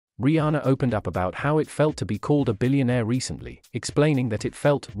Rihanna opened up about how it felt to be called a billionaire recently, explaining that it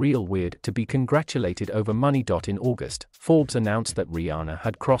felt real weird to be congratulated over money. In August, Forbes announced that Rihanna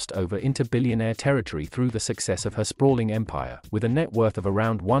had crossed over into billionaire territory through the success of her sprawling empire, with a net worth of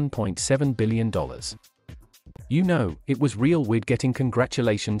around $1.7 billion. "You know, it was real weird getting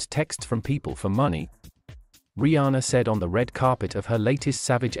congratulations texts from people for money," Rihanna said on the red carpet of her latest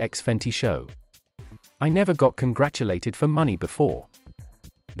Savage X Fenty show. "I never got congratulated for money before.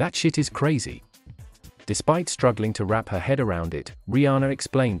 That shit is crazy." Despite struggling to wrap her head around it, Rihanna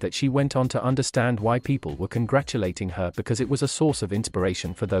explained that she went on to understand why people were congratulating her because it was a source of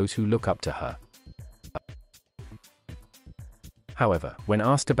inspiration for those who look up to her. However, when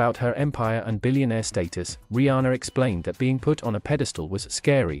asked about her empire and billionaire status, Rihanna explained that being put on a pedestal was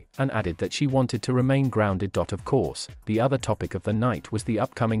scary, and added that she wanted to remain grounded. Of course, the other topic of the night was the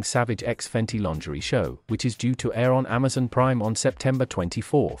upcoming Savage X Fenty lingerie show, which is due to air on Amazon Prime on September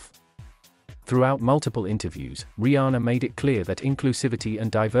 24th. Throughout multiple interviews, Rihanna made it clear that inclusivity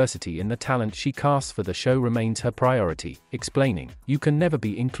and diversity in the talent she casts for the show remains her priority, explaining, "You can never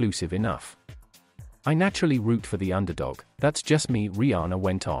be inclusive enough. I naturally root for the underdog, that's just me," Rihanna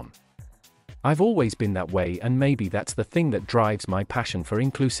went on. "I've always been that way, and maybe that's the thing that drives my passion for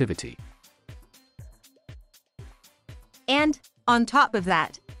inclusivity." And, on top of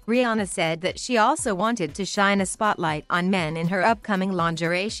that, Rihanna said that she also wanted to shine a spotlight on men in her upcoming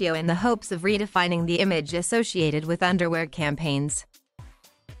lingerie show in the hopes of redefining the image associated with underwear campaigns.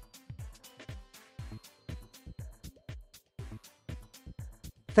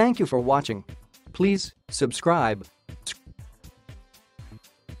 Thank you for watching. Please subscribe.